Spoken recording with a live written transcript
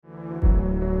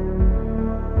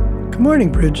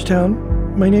morning,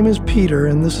 Bridgetown. My name is Peter,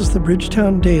 and this is the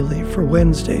Bridgetown Daily for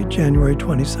Wednesday, January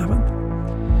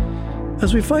 27th.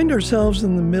 As we find ourselves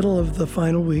in the middle of the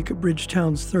final week of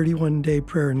Bridgetown's 31-day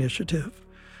prayer initiative,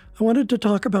 I wanted to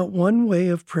talk about one way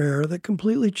of prayer that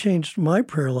completely changed my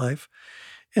prayer life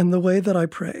and the way that I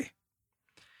pray.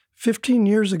 15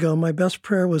 years ago, my best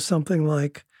prayer was something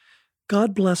like,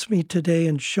 "God bless me today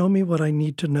and show me what I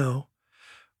need to know."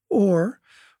 Or,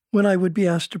 when I would be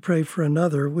asked to pray for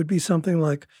another, would be something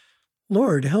like,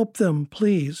 "Lord, help them,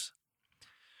 please."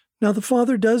 Now, the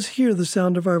Father does hear the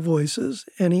sound of our voices,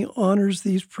 and He honors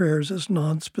these prayers as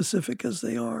non-specific as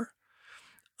they are.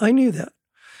 I knew that,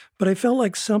 but I felt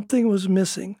like something was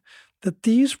missing, that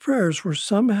these prayers were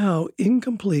somehow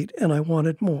incomplete, and I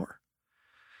wanted more.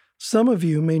 Some of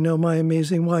you may know my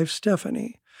amazing wife,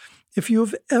 Stephanie. If you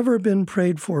have ever been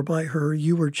prayed for by her,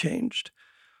 you were changed.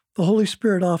 The Holy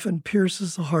Spirit often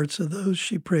pierces the hearts of those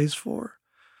she prays for.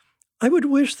 I would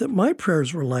wish that my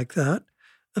prayers were like that,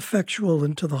 effectual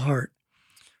into the heart.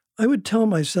 I would tell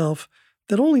myself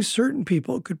that only certain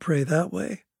people could pray that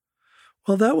way.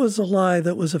 Well, that was a lie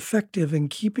that was effective in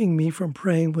keeping me from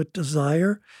praying with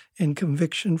desire and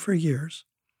conviction for years,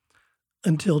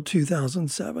 until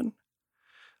 2007.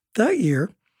 That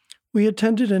year, we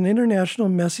attended an international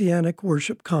Messianic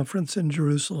worship conference in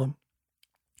Jerusalem.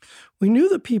 We knew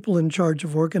the people in charge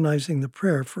of organizing the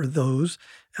prayer for those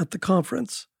at the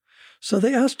conference, so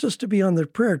they asked us to be on their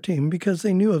prayer team because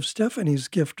they knew of Stephanie's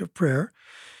gift of prayer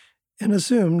and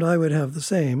assumed I would have the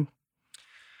same.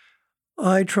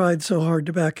 I tried so hard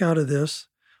to back out of this.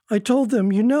 I told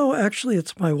them, actually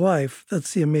it's my wife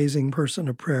that's the amazing person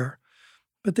of prayer,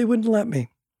 but they wouldn't let me.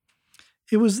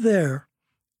 It was there,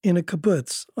 in a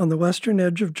kibbutz on the western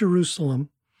edge of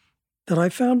Jerusalem, that I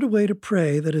found a way to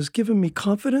pray that has given me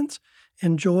confidence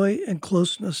and joy and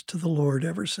closeness to the Lord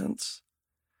ever since.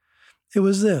 It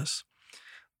was this.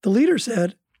 The leader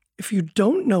said, if you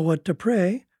don't know what to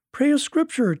pray, pray a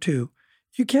scripture or two.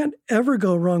 You can't ever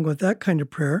go wrong with that kind of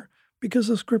prayer because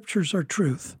the scriptures are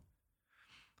truth.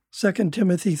 2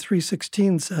 Timothy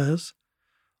 3:16 says,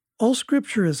 all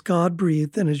scripture is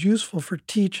God-breathed and is useful for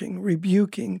teaching,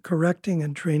 rebuking, correcting,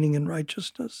 and training in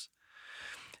righteousness.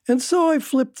 And so I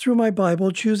flipped through my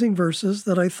Bible, choosing verses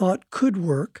that I thought could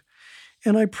work,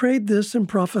 and I prayed this and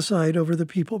prophesied over the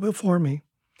people before me.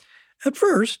 At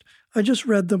first, I just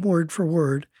read them word for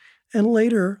word, and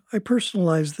later I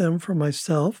personalized them for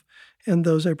myself and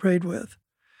those I prayed with.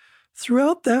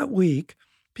 Throughout that week,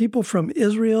 people from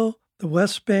Israel, the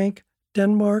West Bank,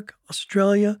 Denmark,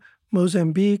 Australia,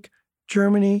 Mozambique,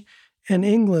 Germany, and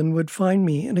England would find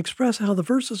me and express how the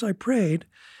verses I prayed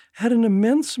had an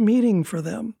immense meaning for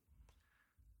them.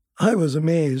 I was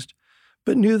amazed,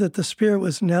 but knew that the Spirit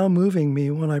was now moving me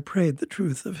when I prayed the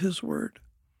truth of His Word.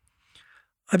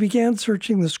 I began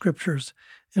searching the Scriptures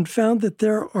and found that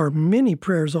there are many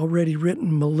prayers already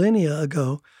written millennia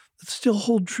ago that still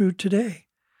hold true today.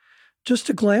 Just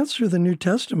a glance through the New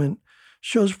Testament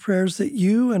shows prayers that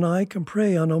you and I can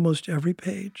pray on almost every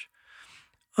page.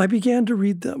 I began to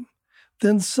read them.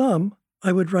 Then some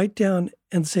I would write down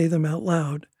and say them out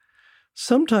loud.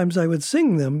 Sometimes I would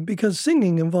sing them because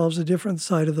singing involves a different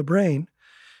side of the brain,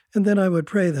 and then I would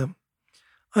pray them.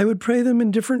 I would pray them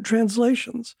in different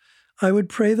translations. I would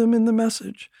pray them in the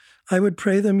Message. I would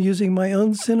pray them using my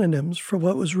own synonyms for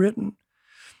what was written.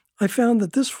 I found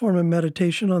that this form of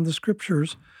meditation on the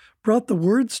Scriptures brought the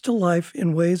words to life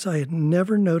in ways I had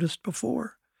never noticed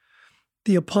before.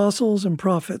 The apostles and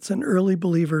prophets and early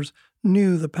believers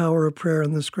knew the power of prayer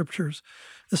in the Scriptures,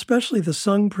 especially the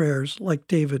sung prayers like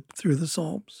David through the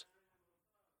Psalms.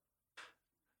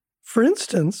 For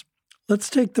instance, let's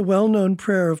take the well-known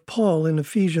prayer of Paul in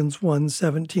Ephesians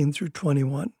 1:17 through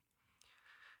 21.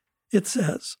 It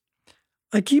says,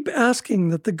 I keep asking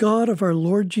that the God of our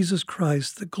Lord Jesus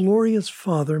Christ, the glorious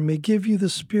Father, may give you the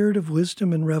spirit of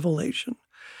wisdom and revelation,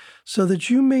 so that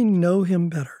you may know Him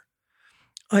better.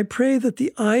 I pray that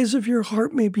the eyes of your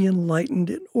heart may be enlightened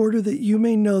in order that you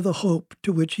may know the hope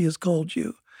to which He has called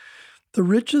you, the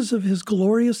riches of His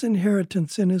glorious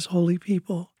inheritance in His holy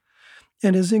people,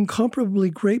 and His incomparably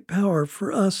great power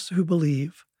for us who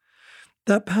believe.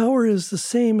 That power is the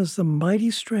same as the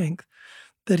mighty strength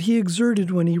that He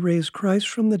exerted when He raised Christ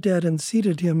from the dead and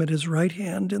seated Him at His right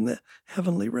hand in the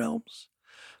heavenly realms,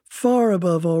 far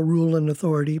above all rule and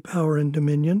authority, power and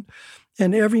dominion,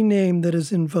 and every name that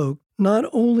is invoked, not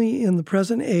only in the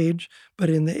present age, but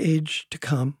in the age to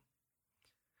come.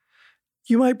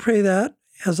 You might pray that,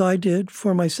 as I did,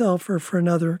 for myself or for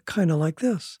another, kind of like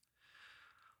this.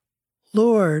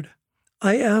 Lord,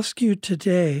 I ask you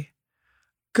today,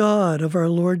 God of our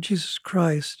Lord Jesus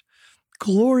Christ,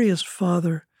 glorious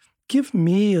Father, Give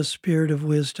me a spirit of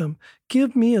wisdom.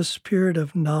 Give me a spirit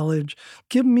of knowledge.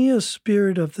 Give me a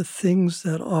spirit of the things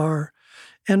that are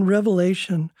and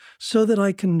revelation so that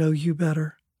I can know you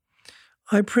better.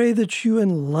 I pray that you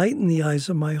enlighten the eyes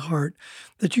of my heart,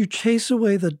 that you chase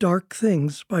away the dark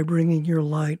things by bringing your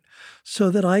light so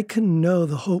that I can know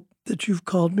the hope that you've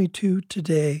called me to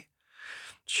today.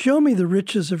 Show me the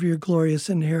riches of your glorious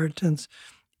inheritance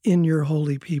in your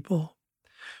holy people.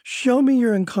 Show me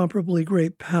your incomparably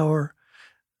great power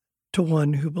to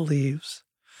one who believes.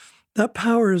 That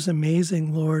power is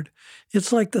amazing, Lord.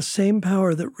 It's like the same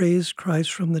power that raised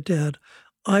Christ from the dead.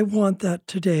 I want that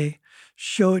today.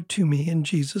 Show it to me in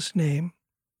Jesus' name.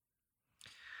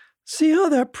 See how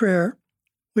that prayer,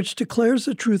 which declares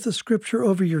the truth of Scripture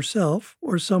over yourself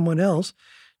or someone else,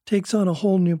 takes on a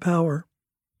whole new power.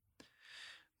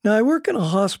 Now, I work in a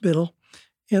hospital,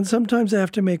 and sometimes I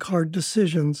have to make hard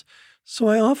decisions. So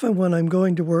I often, when I'm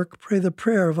going to work, pray the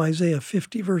prayer of Isaiah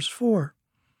 50, verse 4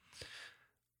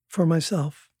 for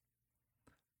myself.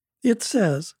 It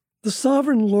says, "The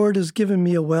sovereign Lord has given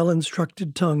me a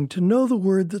well-instructed tongue to know the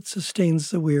word that sustains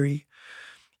the weary.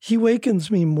 He wakens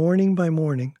me morning by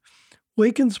morning,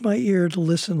 wakens my ear to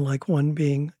listen like one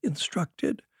being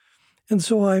instructed." And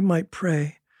so I might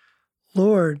pray,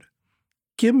 Lord,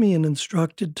 give me an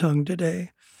instructed tongue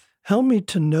today. Help me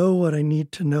to know what I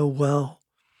need to know well.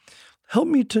 Help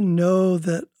me to know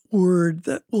that word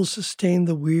that will sustain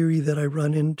the weary that I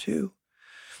run into.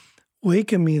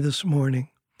 Waken me this morning.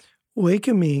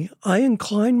 Waken me. I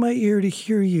incline my ear to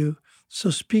hear you, so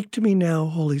speak to me now,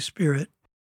 Holy Spirit.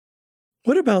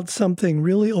 What about something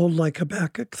really old like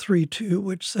Habakkuk 3:2,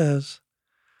 which says,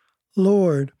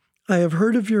 Lord, I have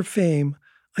heard of your fame.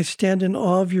 I stand in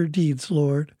awe of your deeds,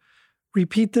 Lord.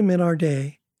 Repeat them in our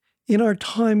day. In our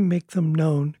time, make them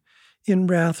known. In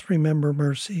wrath, remember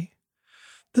mercy.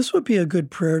 This would be a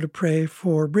good prayer to pray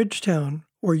for Bridgetown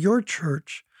or your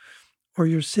church or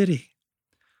your city.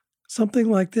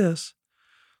 Something like this.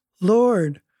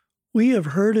 Lord, we have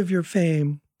heard of your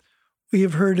fame. We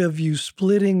have heard of you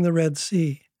splitting the Red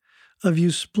Sea, of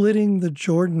you splitting the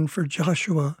Jordan for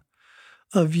Joshua,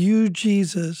 of you,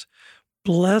 Jesus,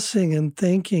 blessing and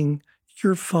thanking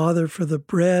your Father for the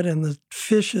bread and the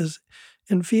fishes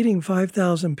and feeding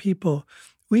 5,000 people.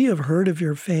 We have heard of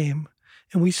your fame,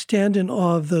 and we stand in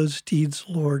awe of those deeds,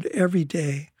 Lord, every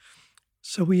day.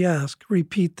 So we ask,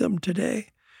 repeat them today.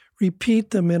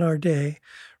 Repeat them in our day.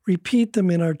 Repeat them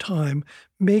in our time.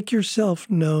 Make yourself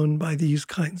known by these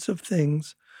kinds of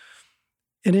things.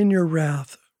 And in your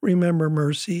wrath, remember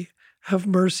mercy. Have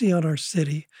mercy on our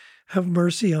city. Have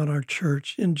mercy on our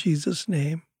church, in Jesus'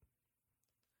 name.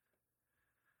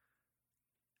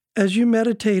 As you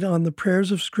meditate on the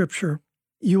prayers of Scripture,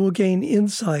 you will gain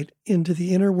insight into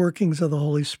the inner workings of the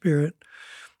Holy Spirit.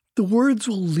 The words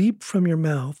will leap from your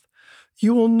mouth.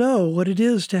 You will know what it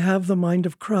is to have the mind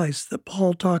of Christ that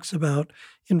Paul talks about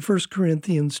in 1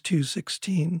 Corinthians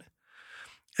 2:16.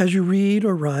 As you read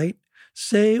or write,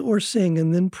 say or sing,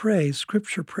 and then pray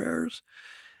Scripture prayers,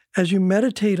 as you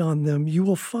meditate on them, you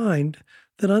will find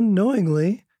that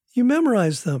unknowingly you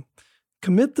memorize them,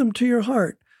 commit them to your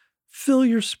heart, fill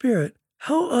your spirit.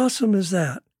 How awesome is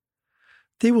that?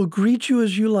 They will greet you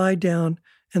as you lie down,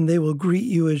 and they will greet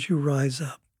you as you rise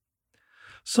up.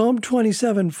 Psalm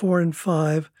 27, 4 and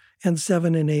 5, and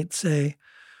 7 and 8 say,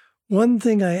 One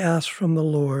thing I ask from the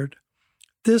Lord,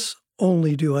 this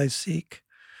only do I seek,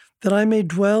 that I may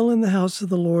dwell in the house of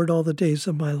the Lord all the days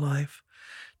of my life,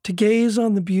 to gaze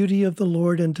on the beauty of the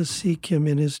Lord and to seek him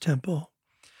in his temple.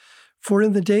 For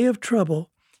in the day of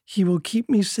trouble, he will keep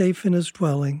me safe in his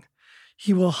dwelling.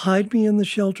 He will hide me in the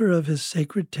shelter of his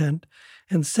sacred tent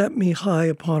and set me high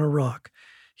upon a rock.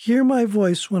 Hear my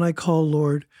voice when I call,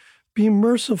 Lord. Be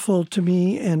merciful to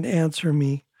me and answer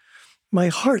me. My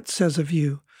heart says of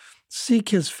you, seek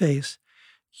his face.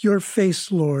 Your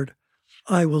face, Lord,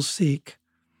 I will seek.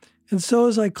 And so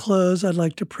as I close, I'd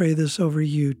like to pray this over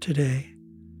you today.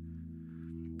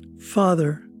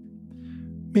 Father,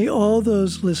 may all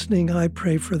those listening, I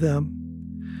pray for them,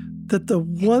 that the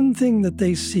one thing that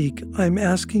they seek, I'm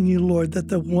asking you, Lord, that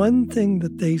the one thing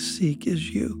that they seek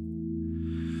is you.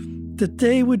 That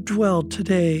they would dwell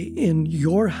today in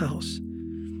your house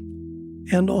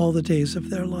and all the days of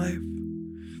their life.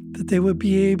 That they would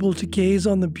be able to gaze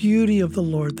on the beauty of the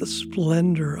Lord, the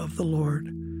splendor of the Lord,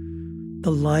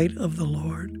 the light of the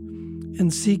Lord,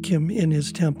 and seek him in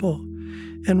his temple,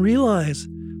 and realize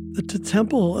that the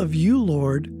temple of you,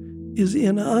 Lord, is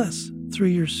in us through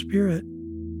your Spirit.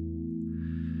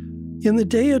 In the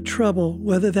day of trouble,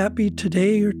 whether that be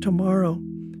today or tomorrow,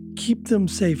 keep them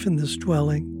safe in this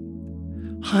dwelling.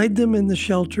 Hide them in the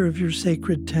shelter of your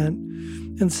sacred tent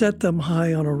and set them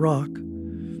high on a rock.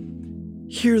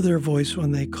 Hear their voice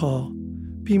when they call.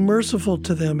 Be merciful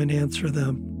to them and answer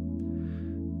them.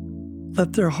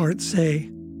 Let their heart say,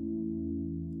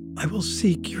 I will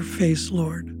seek your face,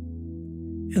 Lord.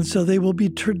 And so they will be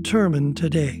determined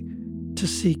today to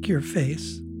seek your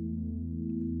face.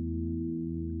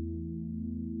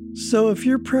 So if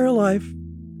your prayer life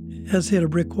has hit a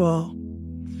brick wall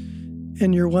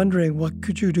and you're wondering what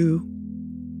could you do,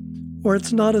 or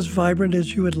it's not as vibrant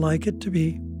as you would like it to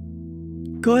be,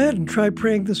 go ahead and try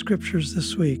praying the scriptures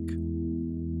this week.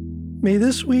 May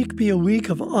this week be a week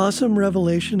of awesome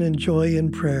revelation and joy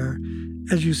in prayer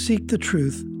as you seek the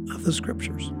truth of the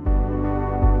scriptures.